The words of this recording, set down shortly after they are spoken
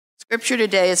Scripture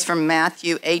today is from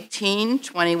Matthew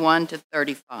 18:21 to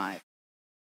 35.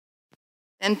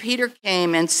 Then Peter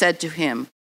came and said to him,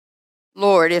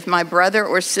 Lord, if my brother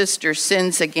or sister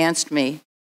sins against me,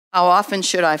 how often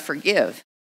should I forgive?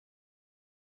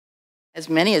 As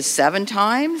many as 7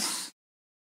 times?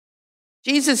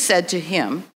 Jesus said to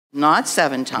him, not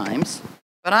 7 times,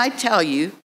 but I tell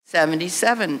you,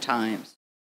 77 times.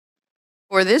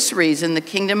 For this reason, the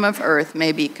kingdom of earth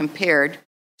may be compared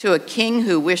to a king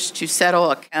who wished to settle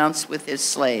accounts with his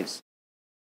slaves.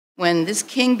 When this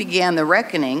king began the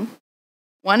reckoning,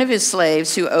 one of his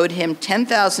slaves who owed him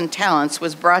 10,000 talents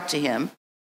was brought to him,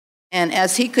 and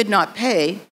as he could not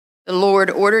pay, the Lord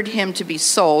ordered him to be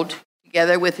sold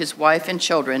together with his wife and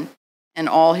children and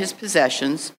all his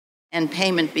possessions, and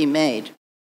payment be made.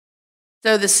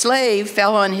 So the slave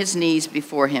fell on his knees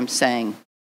before him, saying,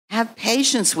 Have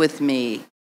patience with me,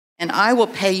 and I will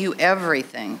pay you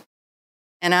everything.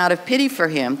 And out of pity for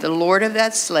him, the Lord of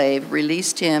that slave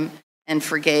released him and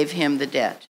forgave him the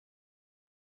debt.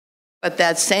 But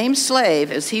that same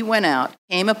slave, as he went out,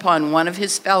 came upon one of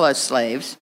his fellow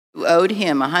slaves who owed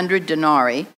him 100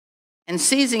 denarii, and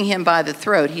seizing him by the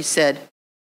throat, he said,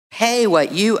 Pay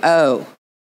what you owe.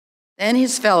 Then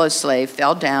his fellow slave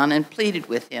fell down and pleaded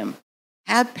with him,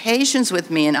 Have patience with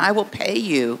me, and I will pay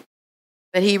you.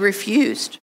 But he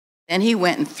refused. Then he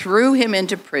went and threw him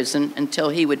into prison until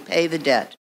he would pay the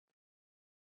debt.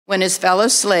 When his fellow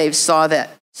slaves saw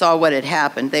what had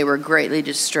happened, they were greatly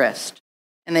distressed,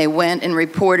 and they went and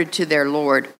reported to their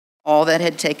lord all that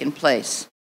had taken place.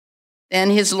 Then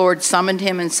his lord summoned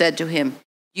him and said to him,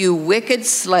 You wicked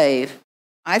slave,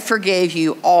 I forgave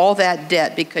you all that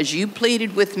debt because you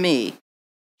pleaded with me.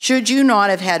 Should you not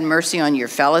have had mercy on your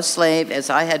fellow slave as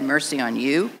I had mercy on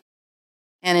you?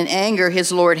 And in anger,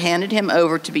 his lord handed him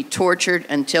over to be tortured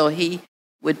until he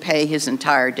would pay his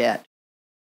entire debt.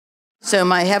 So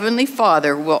my heavenly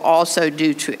Father will also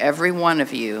do to every one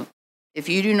of you if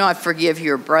you do not forgive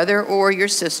your brother or your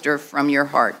sister from your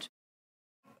heart.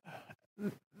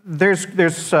 There's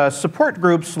support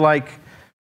groups like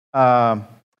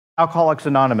Alcoholics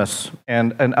Anonymous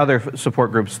and other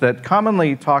support groups that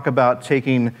commonly talk about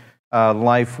taking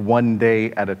life one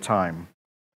day at a time.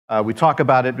 We talk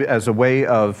about it as a way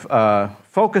of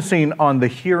focusing on the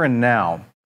here and now.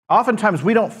 Oftentimes,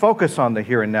 we don't focus on the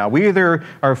here and now. We either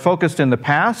are focused in the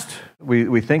past,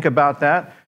 we think about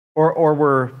that, or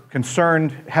we're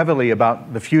concerned heavily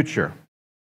about the future.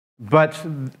 But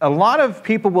a lot of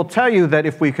people will tell you that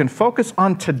if we can focus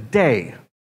on today,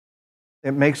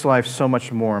 it makes life so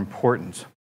much more important.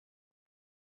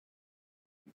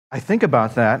 I think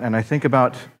about that, and I think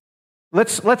about,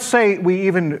 let's say we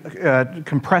even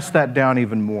compress that down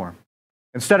even more.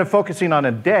 Instead of focusing on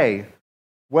a day,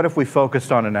 what if we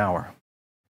focused on an hour?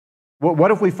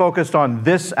 What if we focused on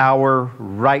this hour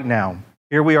right now?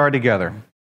 Here we are together.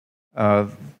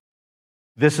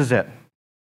 This is it.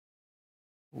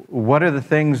 What are the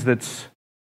things that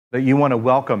you want to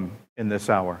welcome in this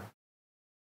hour?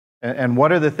 And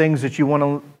what are the things that you want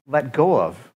to let go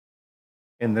of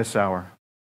in this hour?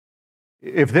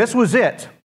 If this was it,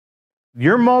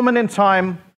 your moment in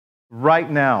time right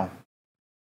now,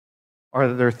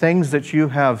 are there things that you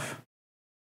have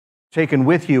taken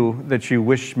with you that you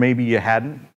wish maybe you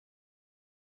hadn't?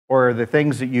 Or are there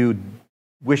things that you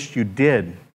wished you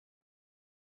did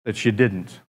that you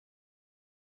didn't?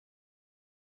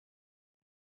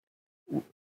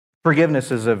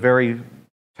 Forgiveness is a very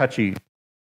touchy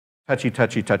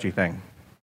thing.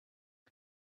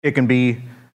 It can be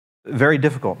very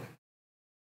difficult.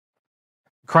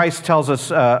 Christ tells us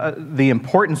the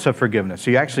importance of forgiveness.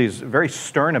 He actually is very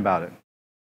stern about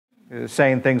it,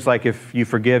 saying things like, if you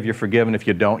forgive, you're forgiven. If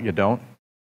you don't, you don't.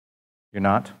 You're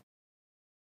not.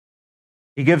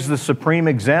 He gives the supreme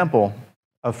example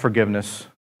of forgiveness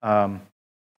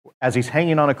as he's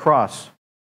hanging on a cross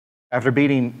after a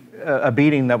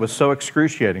beating that was so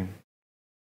excruciating.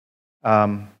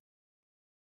 The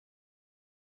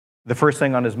first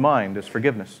thing on his mind is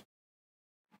forgiveness.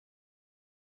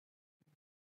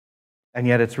 And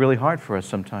yet it's really hard for us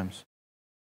sometimes.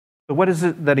 So what is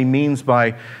it that he means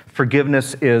by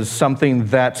forgiveness is something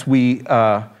that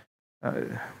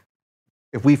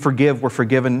if we forgive, we're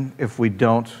forgiven. If we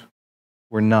don't,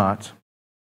 we're not.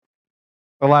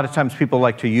 A lot of times people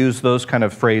like to use those kind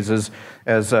of phrases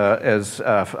as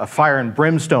a fire and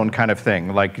brimstone kind of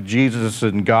thing, like Jesus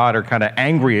and God are kind of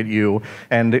angry at you,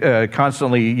 and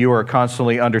you are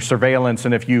constantly under surveillance,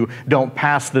 and if you don't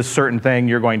pass this certain thing,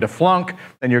 you're going to flunk,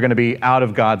 and you're going to be out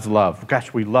of God's love.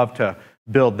 Gosh, we love to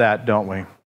build that, don't we?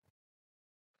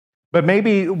 But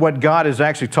maybe what God is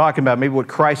actually talking about, maybe what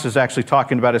Christ is actually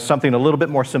talking about is something a little bit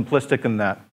more simplistic than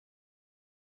that.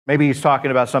 Maybe he's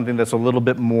talking about something that's a little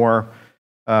bit more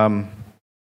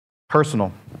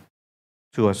personal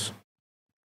to us.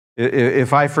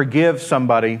 If I forgive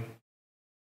somebody,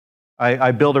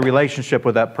 I build a relationship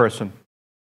with that person.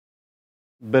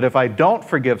 But if I don't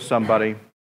forgive somebody,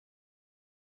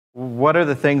 what are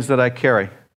the things that I carry?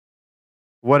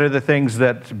 What are the things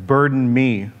that burden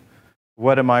me?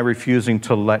 What am I refusing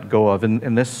to let go of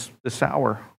in this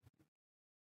hour?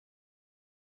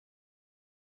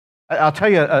 I'll tell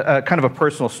you a kind of a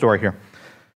personal story here.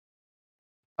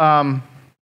 I've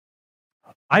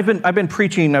been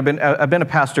preaching. I've been a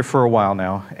pastor for a while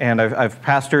now, and I've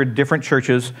pastored different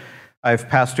churches. I've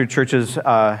pastored churches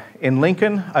in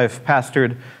Lincoln. I've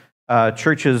pastored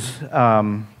churches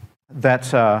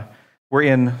that were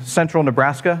in central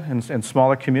Nebraska and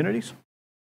smaller communities.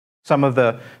 Some of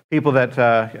the people that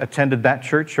attended that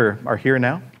church are here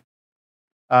now.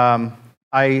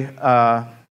 I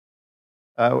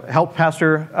helped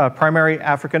pastor a primary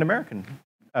African American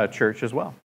church as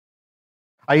well.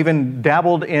 I even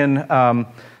dabbled in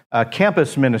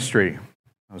campus ministry.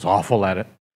 I was awful at it.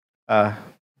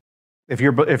 If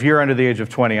you're under the age of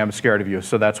 20, I'm scared of you,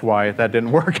 so that's why that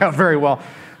didn't work out very well.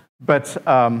 But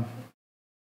I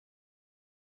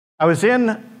was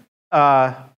in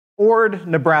Ord,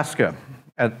 Nebraska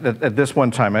at this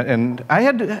one time, and I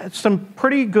had some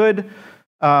pretty good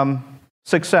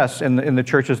success in the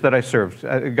churches that I served.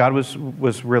 God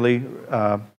was really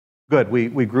good.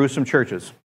 We grew some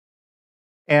churches.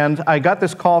 And I got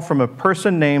this call from a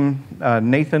person named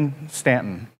Nathan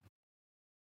Stanton.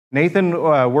 Nathan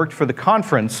worked for the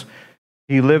conference.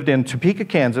 He lived in Topeka,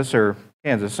 Kansas,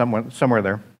 somewhere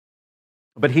there.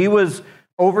 But he was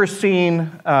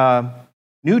overseeing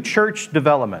new church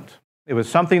development. It was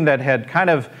something that had kind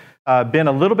of been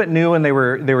a little bit new, and they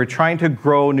were trying to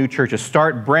grow new churches,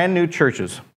 start brand new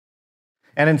churches.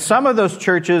 And in some of those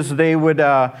churches, they would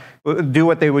do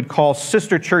what they would call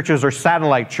sister churches or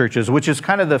satellite churches, which is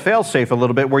kind of the fail-safe a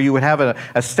little bit, where you would have an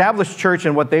established church,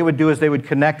 and what they would do is they would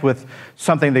connect with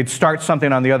something. They'd start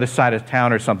something on the other side of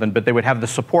town or something, but they would have the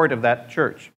support of that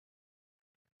church.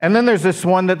 And then there's this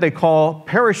one that they call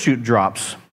parachute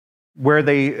drops, where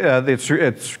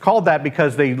it's called that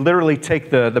because they literally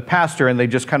take the pastor and they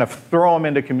just kind of throw him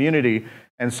into community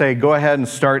and say, go ahead and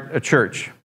start a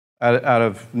church out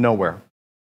of nowhere.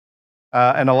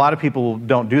 And a lot of people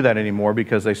don't do that anymore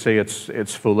because they say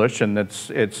it's foolish and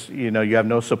it's you have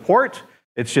no support.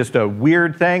 It's just a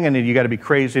weird thing, and you got to be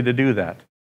crazy to do that.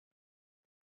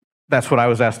 That's what I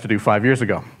was asked to do 5 years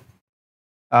ago.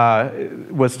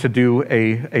 Was to do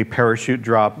a parachute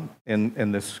drop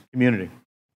in this community.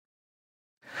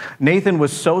 Nathan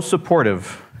was so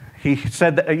supportive. He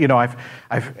said that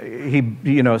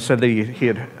said that he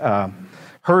had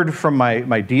heard from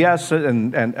my DS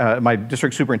and my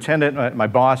district superintendent, my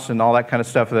boss, and all that kind of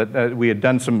stuff, that we had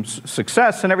done some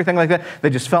success and everything like that. They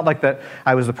just felt like that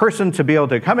I was the person to be able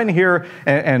to come in here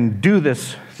and do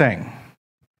this thing.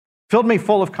 Filled me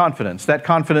full of confidence. That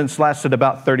confidence lasted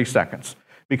about 30 seconds.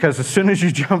 Because as soon as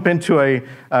you jump into a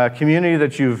community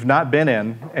that you've not been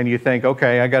in and you think,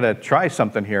 okay, I got to try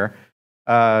something here,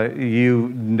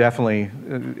 you definitely,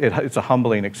 it's a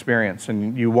humbling experience.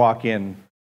 And you walk in,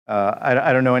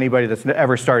 I don't know anybody that's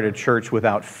ever started a church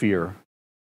without fear.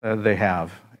 They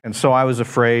have. And so I was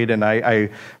afraid, and I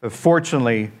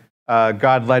fortunately,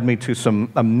 God led me to some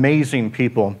amazing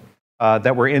people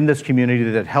that were in this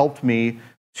community that helped me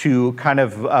to kind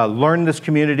of learn this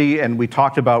community, and we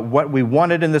talked about what we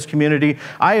wanted in this community.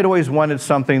 I had always wanted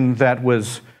something that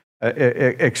was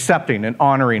accepting and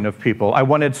honoring of people. I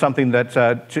wanted something that,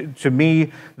 to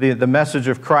me, the message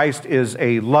of Christ is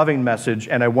a loving message,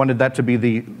 and I wanted that to be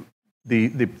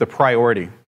the priority.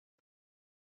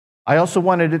 I also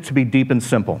wanted it to be deep and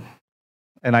simple.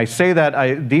 And I say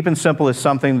that deep and simple is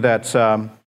something that's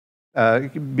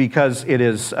because it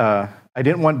is... I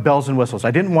didn't want bells and whistles.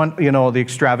 I didn't want, the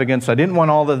extravagance. I didn't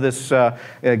want all of this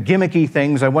gimmicky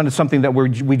things. I wanted something that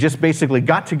we just basically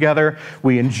got together,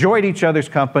 we enjoyed each other's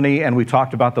company, and we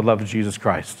talked about the love of Jesus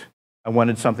Christ. I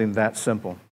wanted something that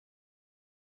simple.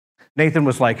 Nathan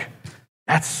was like,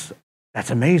 that's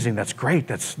amazing. That's great.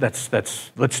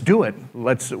 Let's do it.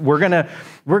 We're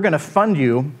gonna fund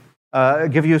you,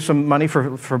 give you some money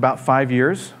for about 5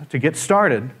 years to get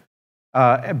started.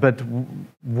 But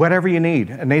whatever you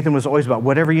need, and Nathan was always about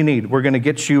whatever you need, we're going to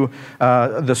get you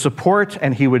the support,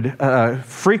 and he would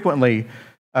frequently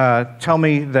tell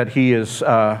me that he is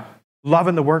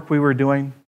loving the work we were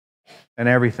doing and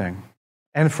everything.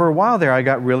 And for a while there, I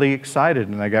got really excited,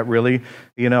 and I got really,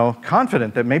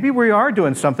 confident that maybe we are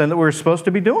doing something that we're supposed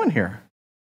to be doing here.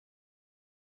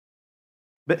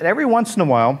 But every once in a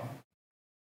while,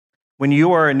 when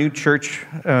you are a new church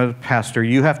pastor,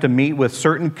 you have to meet with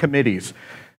certain committees.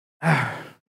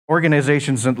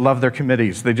 Organizations that love their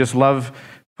committees. They just love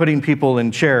putting people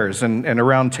in chairs and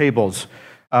around tables.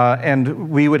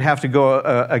 And we would have to go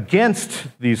against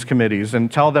these committees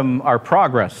and tell them our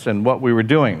progress and what we were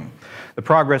doing. The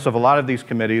progress of a lot of these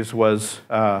committees was,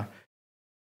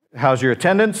 how's your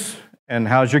attendance and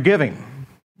how's your giving?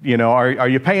 Are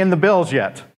you paying the bills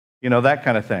yet? That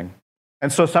kind of thing.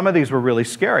 And so some of these were really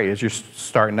scary as you're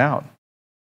starting out.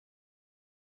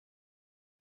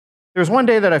 There was one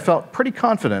day that I felt pretty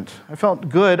confident. I felt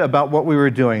good about what we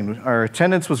were doing. Our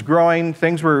attendance was growing.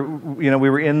 Things were, we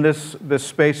were in this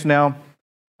space now.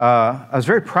 I was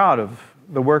very proud of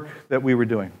the work that we were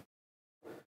doing.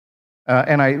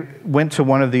 And I went to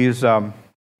one of these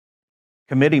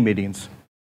committee meetings.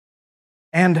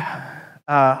 And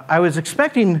I was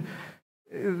expecting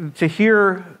to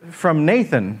hear from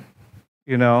Nathan,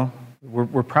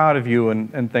 we're proud of you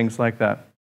and things like that.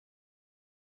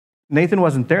 Nathan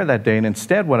wasn't there that day, and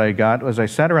instead what I got was I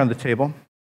sat around the table.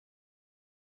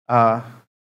 I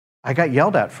got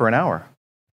yelled at for an hour.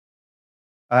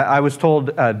 I was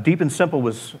told Deep and Simple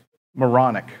was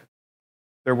moronic.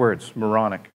 Their words,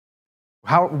 moronic.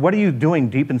 What are you doing,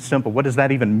 Deep and Simple? What does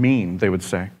that even mean, they would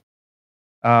say.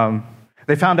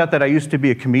 They found out that I used to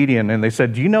be a comedian, and they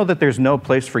said, do you know that there's no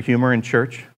place for humor in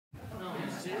church?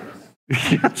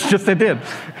 Yes, just they did.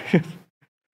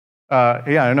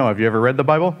 Yeah, I know. Have you ever read the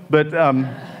Bible? But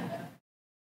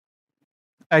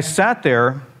I sat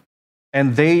there,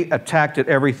 and they attacked at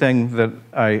everything that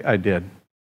I did.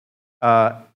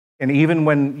 And even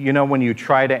when you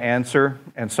try to answer,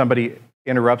 and somebody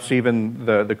interrupts even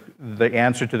the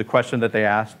answer to the question that they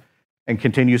asked, and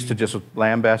continues to just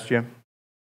lambaste you.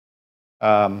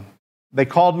 They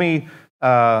called me,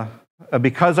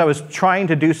 because I was trying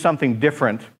to do something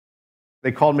different,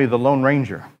 they called me the Lone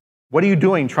Ranger. What are you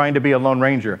doing trying to be a Lone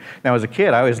Ranger? Now, as a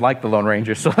kid, I always liked the Lone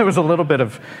Ranger, so there was a little bit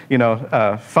of,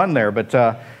 fun there. But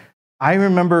I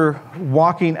remember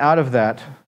walking out of that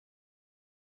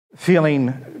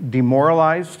feeling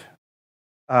demoralized.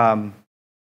 And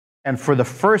for the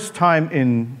first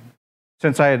time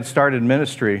since I had started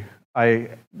ministry, I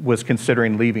was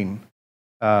considering leaving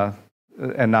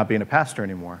and not being a pastor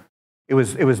anymore. It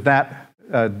was that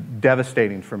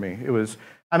devastating for me.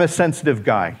 I'm a sensitive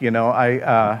guy, you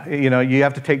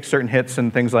have to take certain hits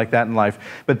and things like that in life.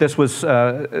 But this was,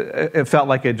 it felt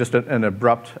like just an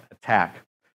abrupt attack.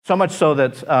 So much so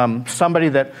that somebody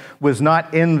that was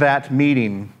not in that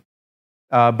meeting,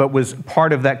 but was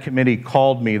part of that committee,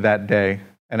 called me that day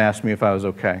and asked me if I was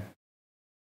okay.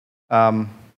 And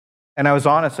I was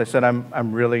honest. I said,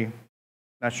 I'm really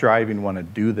not sure I even want to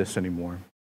do this anymore.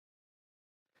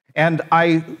 And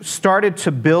I started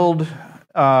to build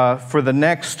for the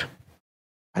next,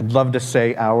 I'd love to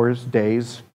say hours,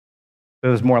 days. It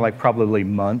was more like probably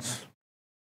months.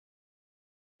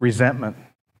 Resentment.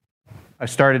 I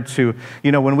started to,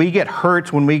 when we get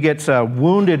hurt, when we get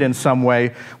wounded in some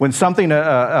way, when something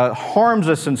harms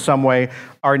us in some way,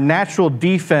 our natural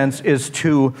defense is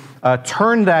to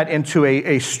turn that into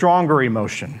a stronger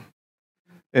emotion.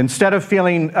 Instead of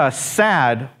feeling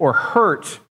sad or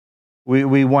hurt,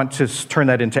 we want to turn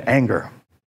that into anger,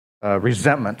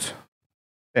 resentment,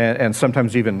 and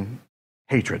sometimes even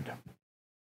hatred.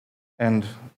 And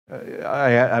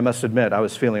I must admit, I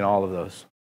was feeling all of those.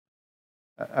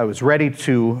 I was ready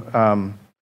to,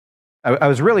 I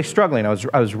was really struggling. I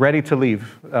was ready to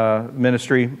leave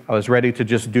ministry. I was ready to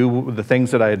just do the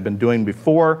things that I had been doing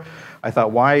before. I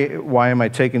thought, why am I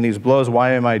taking these blows?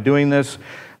 Why am I doing this?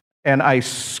 And I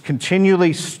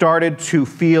continually started to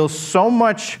feel so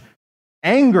much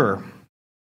anger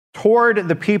toward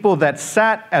the people that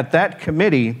sat at that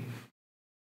committee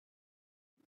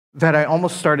that I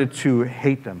almost started to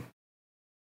hate them.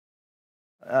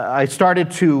 I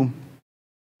started to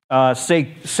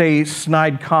say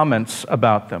snide comments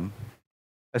about them.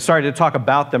 I started to talk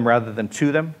about them rather than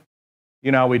to them.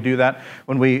 You know how we do that?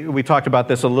 When we talked about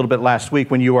this a little bit last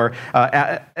week, when you are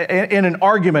in an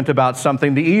argument about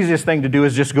something, the easiest thing to do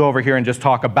is just go over here and just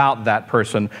talk about that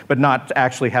person, but not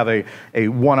actually have a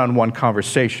one-on-one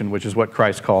conversation, which is what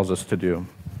Christ calls us to do.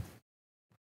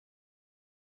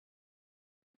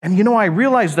 And I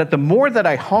realized that the more that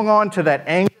I hung on to that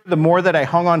anger, the more that I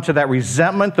hung on to that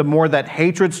resentment, the more that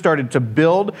hatred started to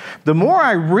build, the more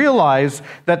I realized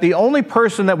that the only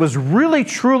person that was really,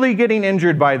 truly getting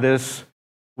injured by this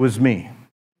was me.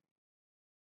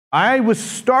 I was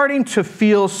starting to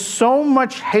feel so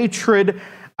much hatred,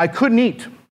 I couldn't eat.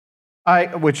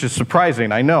 Which is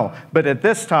surprising, I know, but at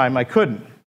this time I couldn't.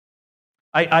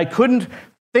 I couldn't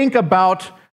think about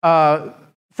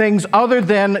things other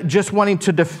than just wanting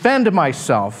to defend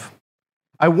myself.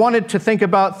 I wanted to think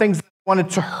about things that I wanted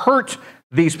to hurt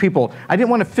these people. I didn't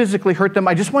want to physically hurt them.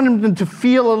 I just wanted them to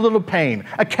feel a little pain,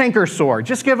 a canker sore.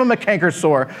 Just give them a canker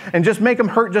sore and just make them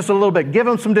hurt just a little bit. Give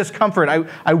them some discomfort.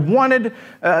 I wanted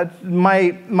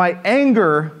my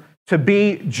anger to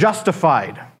be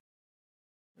justified,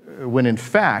 when in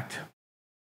fact,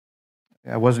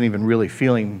 I wasn't even really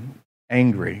feeling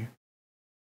angry.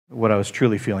 What I was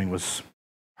truly feeling was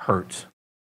hurt.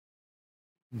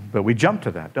 But we jump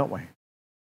to that, don't we?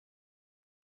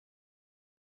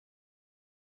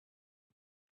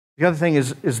 The other thing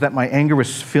is that my anger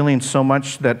was feeling so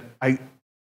much that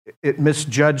it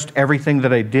misjudged everything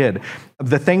that I did.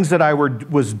 The things that I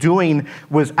was doing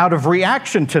was out of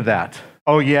reaction to that.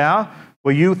 Oh yeah?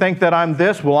 Well, you think that I'm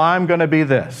this? Well, I'm going to be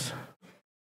this.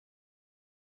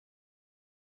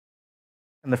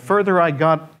 And the further I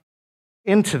got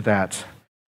into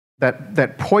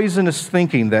that poisonous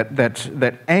thinking,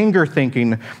 that anger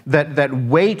thinking, that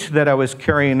weight that I was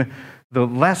carrying, the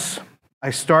less I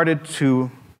started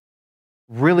to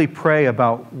really pray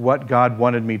about what God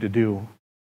wanted me to do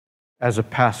as a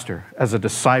pastor, as a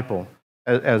disciple,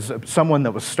 as someone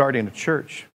that was starting a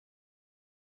church.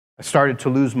 I started to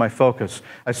lose my focus.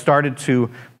 I started to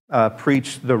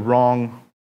preach the wrong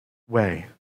way.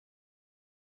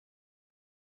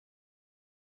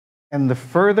 And the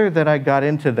further that I got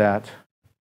into that,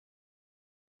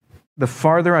 the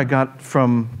farther I got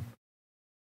from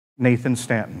Nathan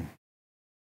Stanton.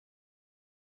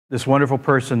 This wonderful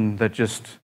person that just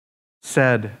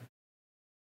said,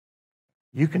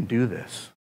 you can do this.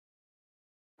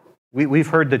 We've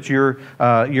heard that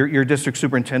your district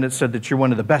superintendent said that you're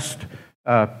one of the best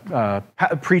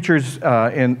preachers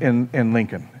in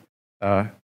Lincoln.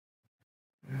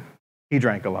 He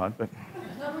drank a lot, but...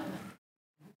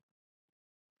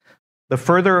 The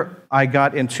further I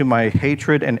got into my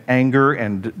hatred and anger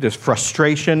and this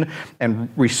frustration and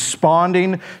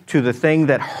responding to the thing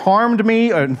that harmed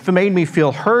me and made me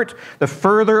feel hurt, the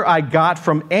further I got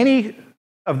from any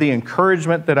of the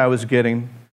encouragement that I was getting,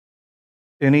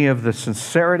 any of the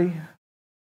sincerity,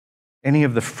 any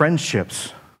of the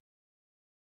friendships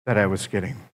that I was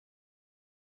getting.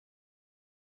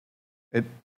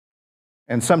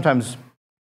 And sometimes,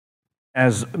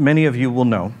 as many of you will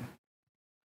know,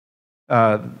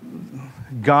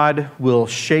 God will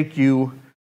shake you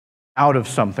out of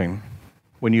something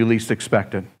when you least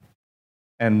expect it.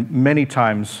 And many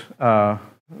times,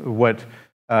 what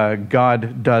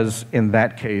God does in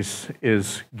that case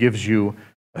is gives you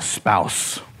a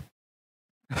spouse.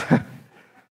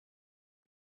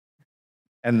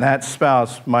 And that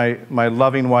spouse, my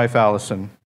loving wife,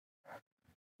 Allison,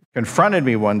 confronted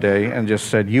me one day and just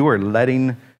said, you are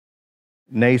letting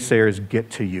naysayers get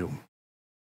to you.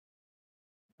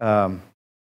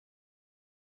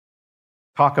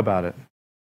 Talk about it.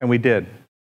 And we did.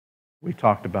 We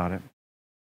talked about it.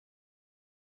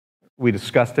 We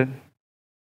discussed it.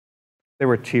 There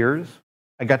were tears.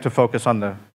 I got to focus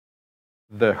on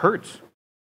the hurts.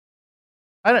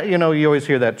 You always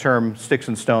hear that term, sticks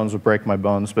and stones will break my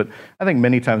bones, but I think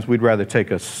many times we'd rather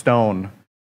take a stone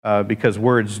because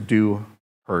words do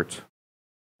hurt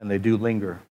and they do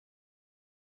linger.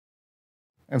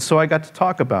 And so I got to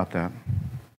talk about that.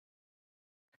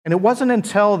 And it wasn't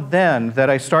until then that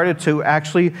I started to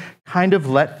actually kind of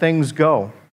let things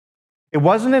go. It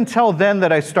wasn't until then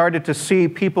that I started to see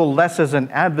people less as an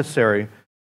adversary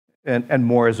and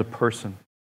more as a person,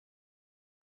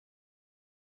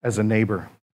 as a neighbor.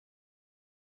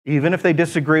 Even if they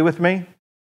disagree with me,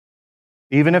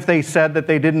 even if they said that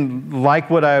they didn't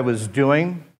like what I was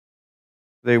doing,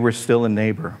 they were still a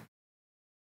neighbor.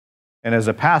 And as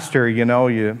a pastor,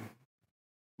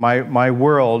 my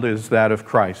world is that of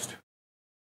Christ.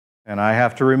 And I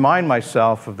have to remind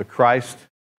myself of the Christ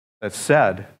that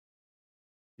said,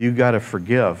 you got to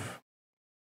forgive.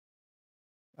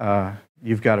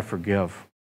 You've got to forgive.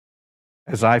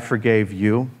 As I forgave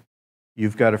you,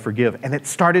 you've got to forgive. And I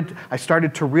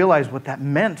started to realize what that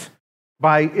meant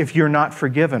by if you're not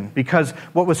forgiven. Because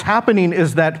what was happening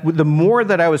is that the more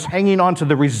that I was hanging on to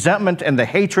the resentment and the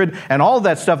hatred and all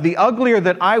that stuff, the uglier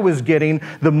that I was getting,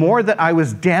 the more that I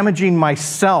was damaging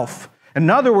myself. In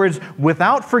other words,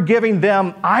 without forgiving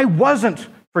them, I wasn't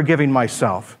forgiving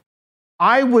myself.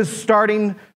 I was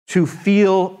starting to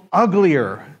feel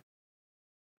uglier,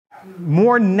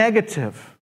 more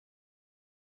negative.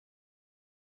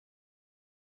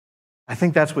 I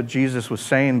think that's what Jesus was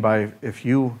saying by if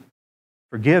you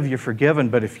forgive, you're forgiven,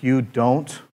 but if you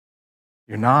don't,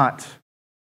 you're not.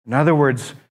 In other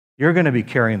words, you're going to be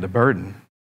carrying the burden.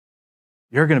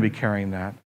 You're going to be carrying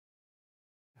that.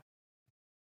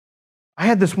 I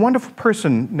had this wonderful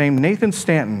person named Nathan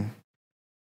Stanton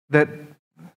that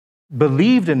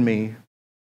believed in me,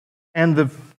 and the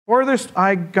farthest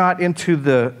I got into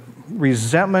the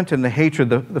resentment and the hatred,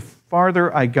 the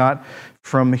farther I got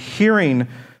from hearing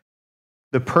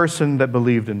the person that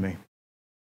believed in me.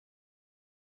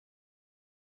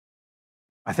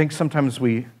 I think sometimes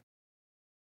we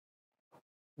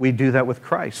do that with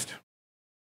Christ.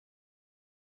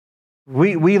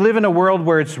 We live in a world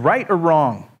where it's right or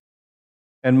wrong.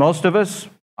 And most of us,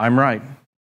 I'm right,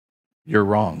 you're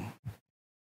wrong.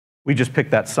 We just pick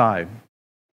that side.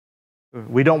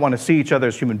 We don't want to see each other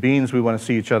as human beings. We want to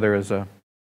see each other as an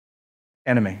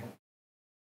enemy.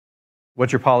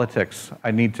 What's your politics?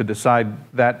 I need to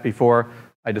decide that before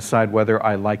I decide whether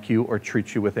I like you or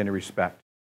treat you with any respect.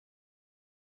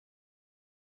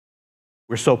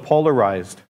 We're so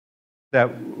polarized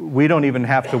that we don't even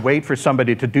have to wait for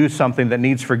somebody to do something that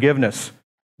needs forgiveness.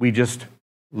 We just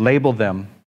label them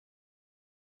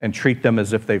and treat them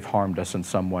as if they've harmed us in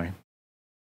some way,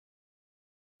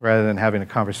 rather than having a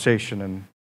conversation and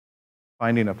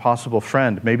finding a possible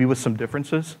friend, maybe with some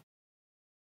differences,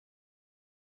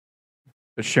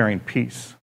 but sharing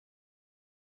peace.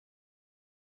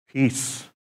 Peace.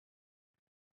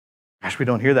 Gosh, we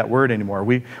don't hear that word anymore.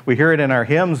 We hear it in our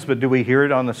hymns, but do we hear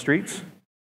it on the streets?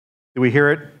 Do we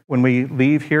hear it when we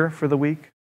leave here for the week?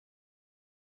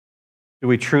 Do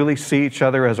we truly see each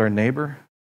other as our neighbor?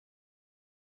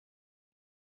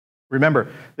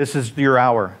 Remember, this is your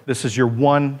hour. This is your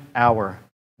 1 hour.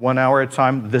 1 hour at a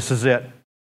time, this is it.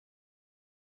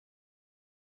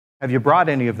 Have you brought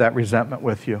any of that resentment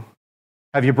with you?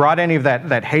 Have you brought any of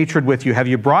that hatred with you? Have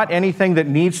you brought anything that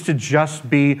needs to just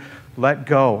be let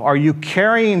go? Are you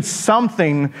carrying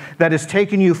something that is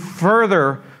taking you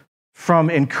further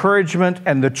from encouragement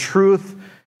and the truth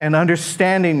and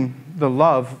understanding the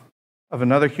love of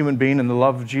another human being and the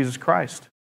love of Jesus Christ?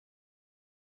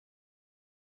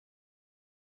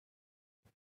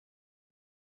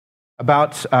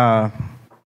 About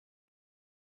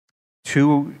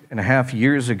 2.5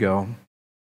 years ago,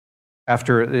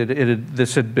 after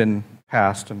this had been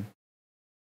passed, and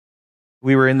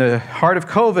we were in the heart of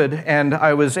COVID, and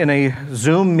I was in a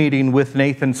Zoom meeting with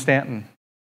Nathan Stanton.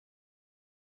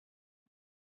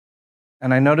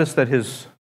 And I noticed that his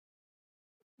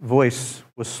voice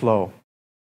was slow.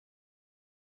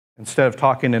 Instead of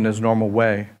talking in his normal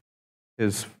way,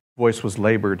 his voice was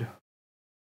labored,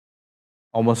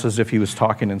 almost as if he was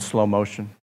talking in slow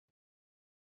motion.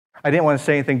 I didn't want to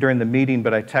say anything during the meeting,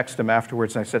 but I texted him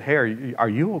afterwards and I said, "Hey, are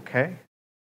you okay?"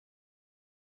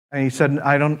 And he said,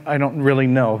 I don't really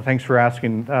know. Thanks for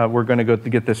asking. We're going to go to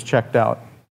get this checked out."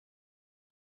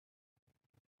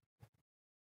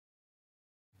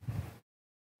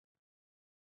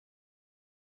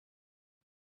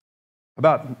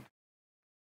 About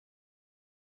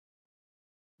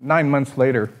 9 months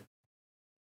later,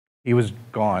 he was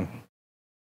gone.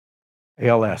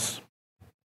 ALS.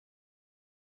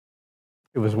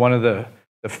 It was one of the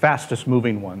fastest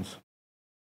moving ones.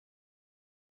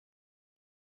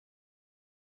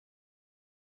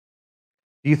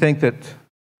 Do you think that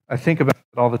I think about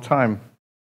it all the time,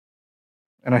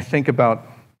 and I think about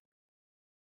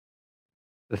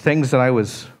the things that I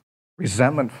was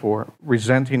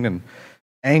resenting and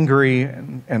angry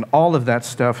and all of that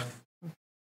stuff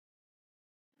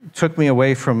took me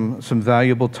away from some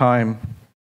valuable time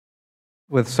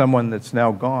with someone that's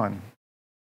now gone.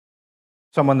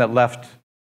 Someone that left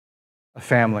a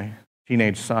family,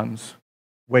 teenage sons,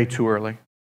 way too early.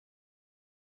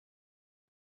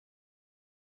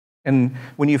 And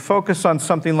when you focus on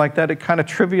something like that, it kind of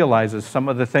trivializes some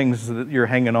of the things that you're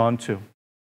hanging on to.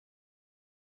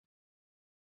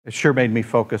 It sure made me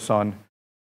focus on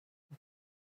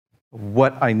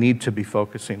what I need to be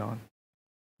focusing on.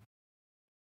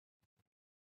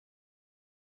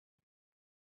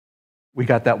 We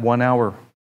got that 1 hour.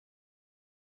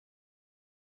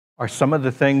 Are some of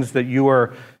the things that you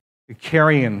are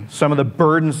carrying, some of the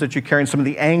burdens that you're carrying, some of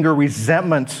the anger,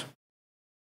 resentment,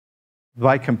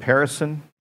 by comparison,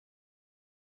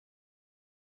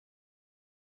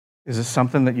 is it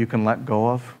something that you can let go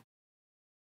of?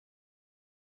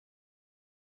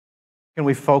 Can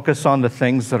we focus on the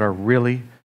things that are really,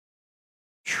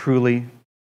 truly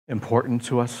important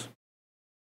to us?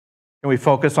 Can we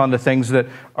focus on the things that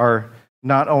are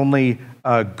not only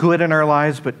good in our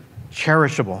lives, but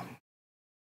cherishable?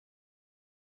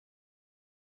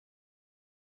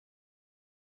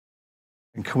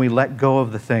 And can we let go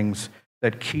of the things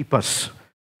that keep us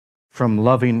from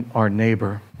loving our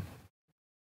neighbor?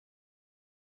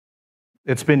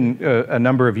 It's been a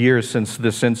number of years since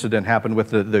this incident happened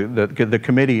with the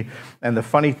committee. And the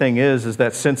funny thing is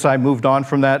that since I moved on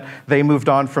from that, they moved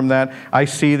on from that. I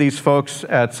see these folks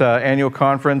at annual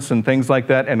conference and things like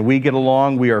that, and we get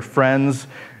along. We are friends.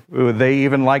 They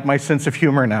even like my sense of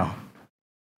humor now.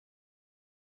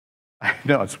 I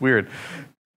know, it's weird.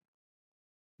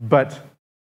 But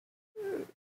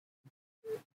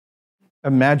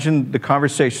imagine the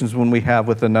conversations when we have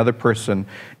with another person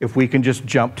if we can just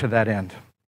jump to that end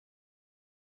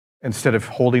instead of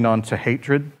holding on to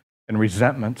hatred and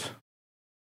resentment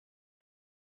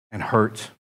and hurt.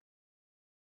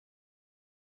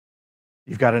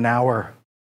 You've got an hour.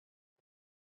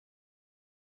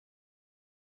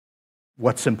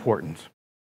 What's important?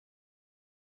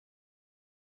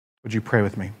 Would you pray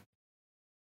with me?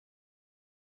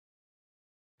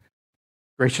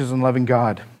 Gracious and loving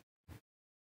God,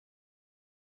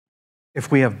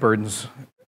 if we have burdens,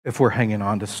 if we're hanging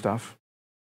on to stuff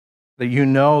that you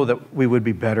know that we would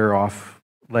be better off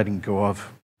letting go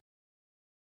of,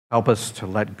 help us to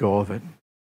let go of it.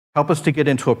 Help us to get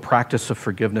into a practice of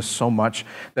forgiveness so much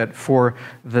that for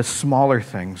the smaller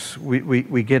things,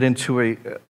 we get into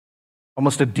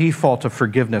almost a default of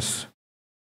forgiveness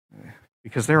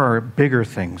because there are bigger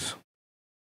things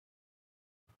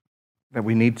that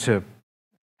we need to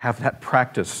have that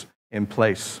practice in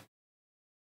place.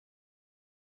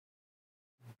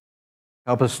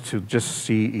 Help us to just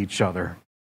see each other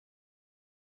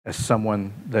as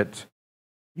someone that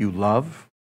you love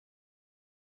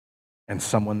and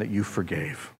someone that you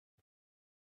forgave.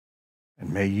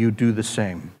 And may you do the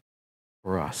same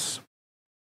for us.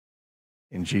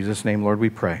 In Jesus' name, Lord, we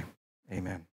pray.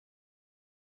 Amen.